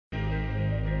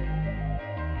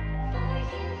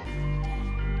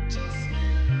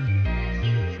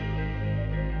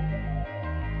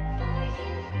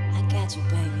got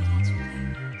you,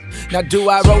 baby. Now do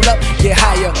I roll up, get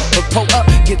higher, or pull up,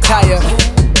 get tired?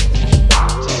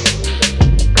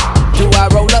 Do I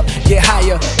roll up, get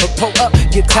higher, or pull up,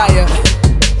 get tired?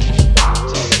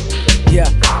 Yeah,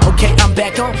 okay, I'm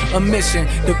back on a mission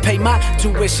to pay my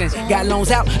tuition. Got loans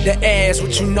out the ass,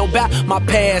 what you know about my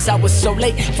past. I was so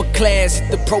late for class, hit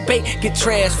the probate, get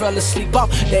trashed. Fell asleep off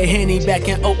that Henny back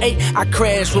in 08. I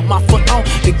crashed with my foot on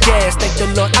the gas. Thank the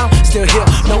Lord I'm still here,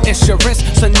 no insurance.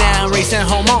 So now I'm racing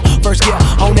home on first gear.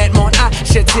 On that morning I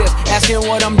shed tears, asking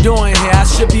what I'm doing here. I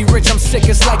should be rich, I'm sick,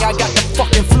 it's like I got the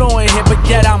fucking flu in here. But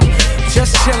yet I'm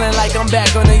just chillin' like I'm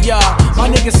back on the yard.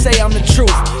 My niggas say I'm the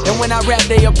truth, and when I rap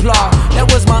they applaud.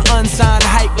 That was my unsigned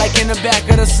hype, like in the back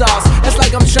of the sauce. It's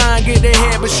like I'm trying to get the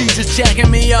head, but she just jacking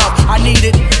me up. I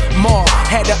needed more,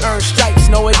 had to earn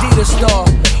stripes, no Adidas store.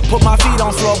 Put my feet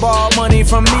on floor, borrow money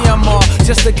from me or more,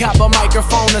 just to cop a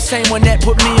microphone, the same one that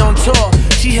put me on tour.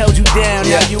 She held you down,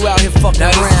 now you out here fucking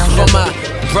around. Now this is for my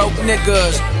broke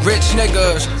niggas, rich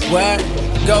niggas, what?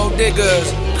 Gold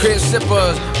diggers, crib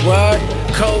sippers, what?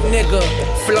 Cold nigga,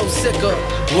 flow sicker,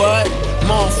 what?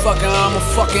 Motherfucker, I'm a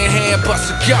fucking head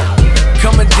buster, go!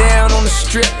 Coming down on the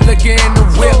strip, looking in the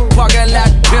whip, parking lot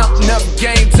pimp, enough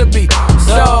game to be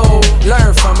so.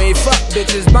 Learn from me, fuck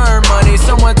bitches, burn money.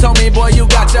 Someone told me, boy, you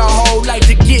got your whole life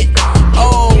to get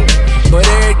old, but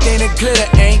everything that glitter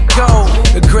ain't gold.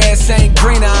 The grass ain't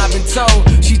greener, I've been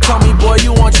told. She told me, boy,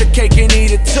 you want your cake and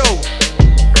eat it too.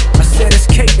 I said it's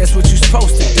cake, that's what you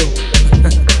supposed to do.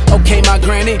 Okay, my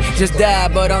granny just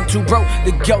died, but I'm too broke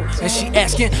to go. And she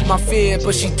asking my fear,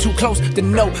 but she too close to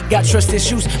know. Got trust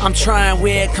issues, I'm trying,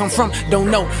 where it come from, don't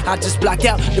know. I just block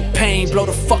out the pain, blow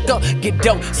the fuck up, get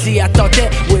dope. See, I thought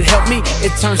that would help me,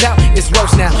 it turns out it's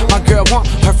worse now. My girl want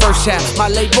her first child, my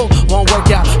label won't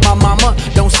work out. My mama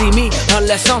don't see me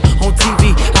unless I'm on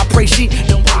TV. I pray she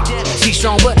don't break down, she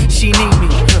strong but she need me.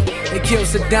 They kill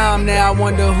Saddam, now I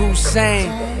wonder who's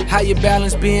sane. How you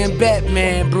balance being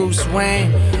Batman, Bruce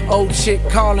Wayne? Old chick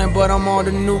calling, but I'm on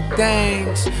the new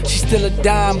things. She's still a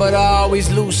dime, but I always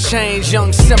lose change.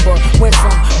 Young Simba went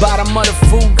from bottom of the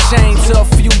food chain to a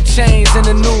few chains in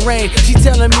the new range. She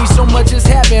telling me so much has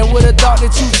happened, would've thought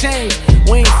that you changed.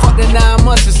 We ain't fucked in 9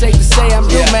 months, it's safe to say I'm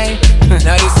new, man.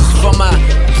 Now this is for my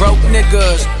broke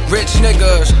niggas, rich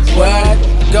niggas, what?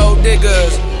 Gold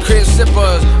diggers, crib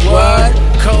sippers, what?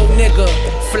 Cold nigga,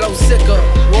 flow sicker,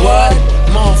 what?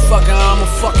 Motherfucker, I'm a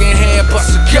fucking head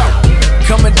buster, go!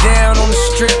 Coming down on the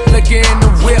strip, looking in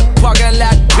the whip, parking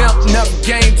lot pimp, enough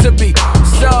game to be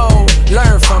so.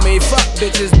 Learn from me, fuck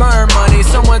bitches, burn money.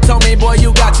 Someone told me, boy,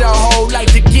 you got your whole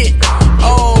life to get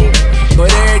old,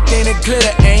 but everything that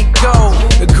glitter ain't gold.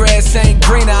 The grass ain't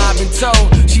greener, I've been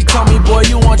told. She told me, boy,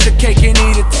 you want your cake and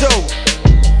eat it too.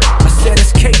 I said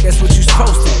it's cake, that's what you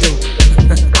supposed to do.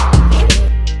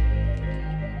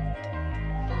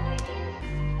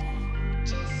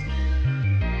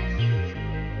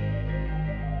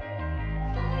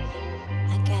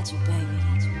 I got you, baby.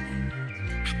 I got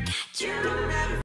you.